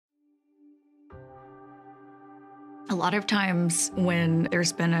A lot of times when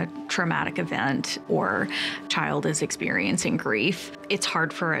there's been a traumatic event or a child is experiencing grief, it's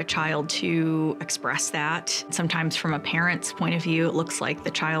hard for a child to express that. Sometimes from a parent's point of view, it looks like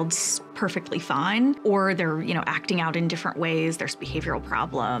the child's perfectly fine, or they're, acting out in different ways. There's behavioral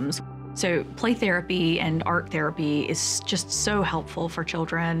problems. So play therapy and art therapy is just so helpful for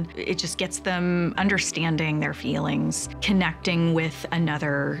children. It just gets them understanding their feelings, connecting with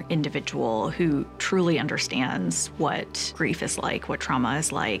another individual who truly understands what grief is like, what trauma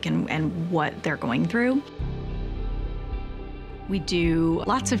is like, and what they're going through. We do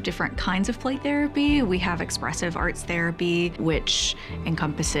lots of different kinds of play therapy. We have expressive arts therapy, which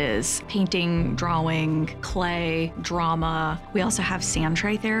encompasses painting, drawing, clay, drama. We also have sand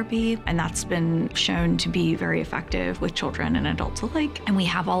tray therapy, and that's been shown to be very effective with children and adults alike. And we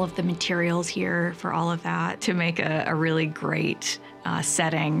have all of the materials here for all of that to make a really great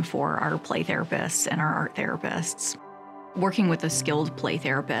setting for our play therapists and our art therapists. Working with a skilled play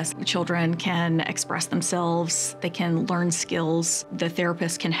therapist, children can express themselves, they can learn skills. The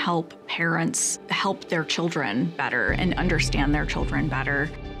therapist can help parents help their children better and understand their children better.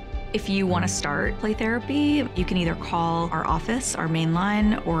 If you want to start play therapy, you can either call our office, our main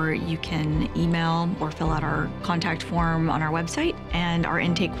line, or you can email or fill out our contact form on our website, and our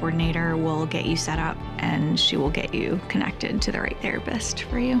intake coordinator will get you set up and she will get you connected to the right therapist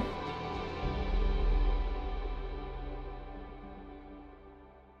for you.